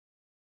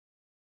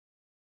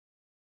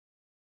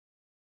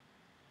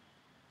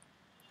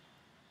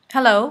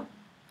Hello,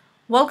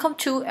 welcome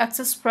to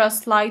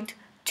AccessPress Lite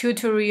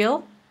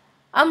tutorial.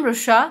 I'm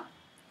Rusha.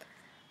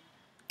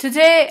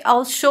 Today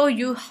I'll show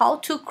you how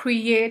to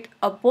create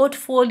a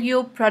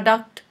portfolio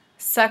product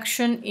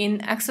section in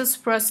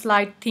AccessPress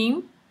Lite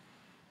theme.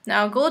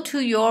 Now go to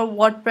your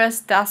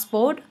WordPress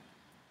dashboard,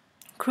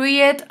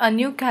 create a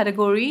new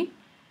category,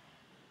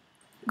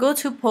 go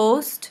to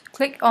post,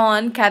 click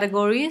on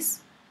categories,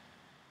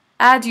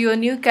 add your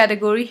new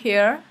category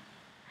here.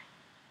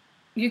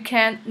 You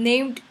can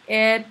name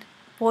it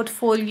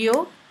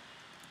portfolio.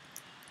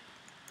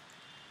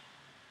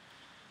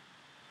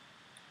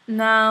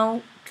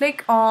 Now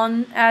click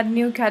on add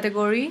new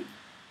category.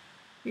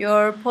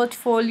 Your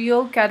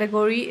portfolio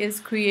category is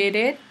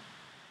created.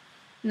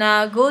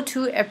 Now go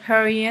to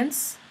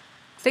appearance,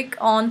 click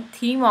on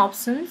theme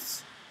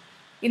options.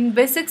 In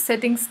basic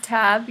settings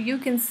tab you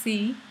can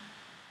see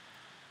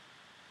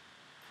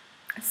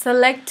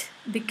select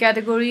the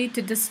category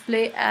to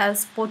display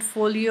as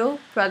portfolio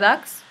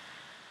products.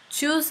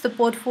 Choose the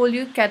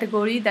portfolio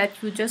category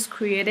that you just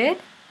created.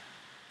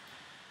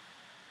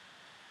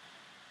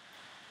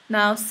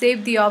 Now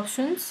save the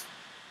options.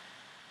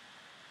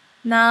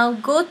 Now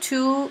go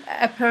to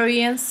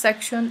appearance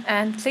section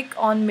and click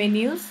on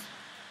menus.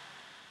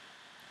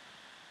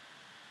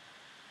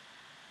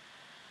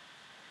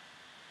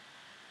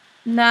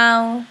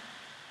 Now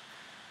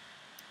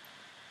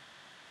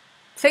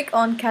click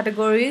on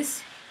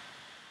categories.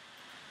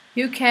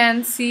 You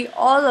can see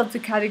all of the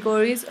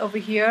categories over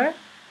here.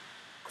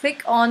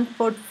 Click on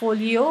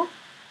portfolio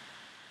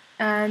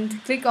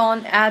and click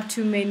on add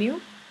to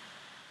menu.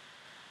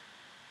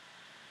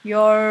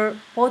 Your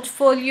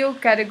portfolio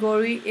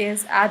category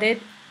is added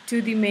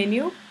to the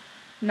menu.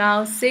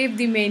 Now save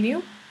the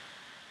menu.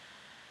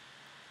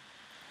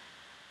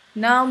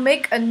 Now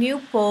make a new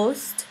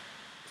post.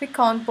 Click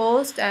on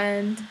post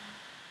and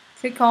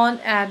click on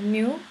add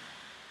new.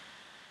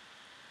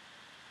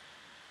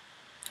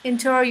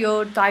 Enter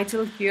your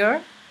title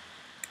here.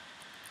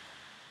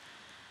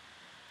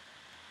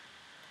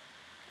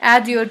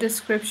 Add your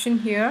description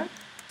here.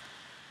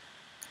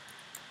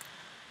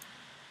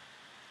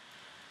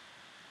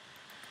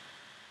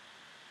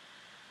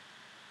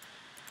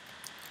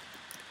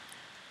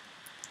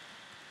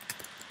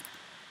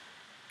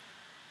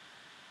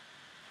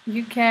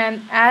 You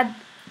can add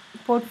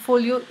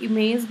portfolio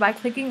image by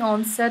clicking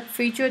on set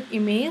featured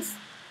image.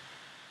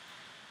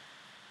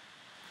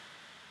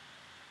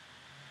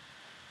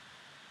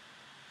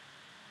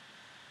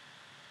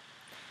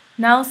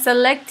 Now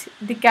select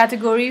the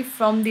category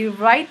from the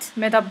right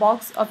meta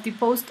box of the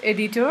post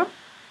editor.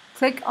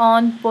 Click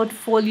on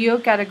portfolio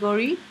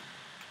category.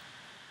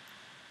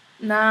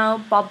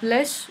 Now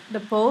publish the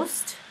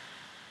post.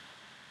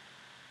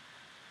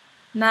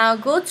 Now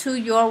go to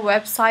your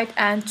website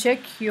and check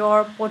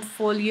your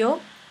portfolio.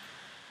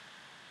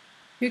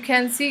 You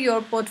can see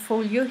your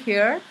portfolio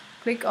here.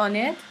 Click on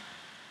it.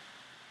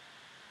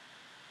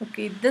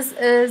 Okay, this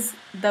is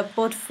the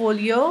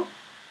portfolio.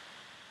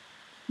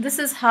 This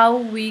is how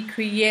we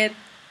create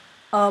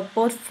a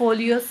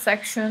portfolio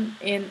section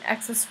in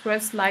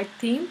AccessPress Lite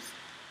themes.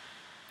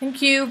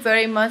 Thank you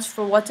very much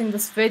for watching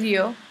this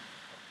video.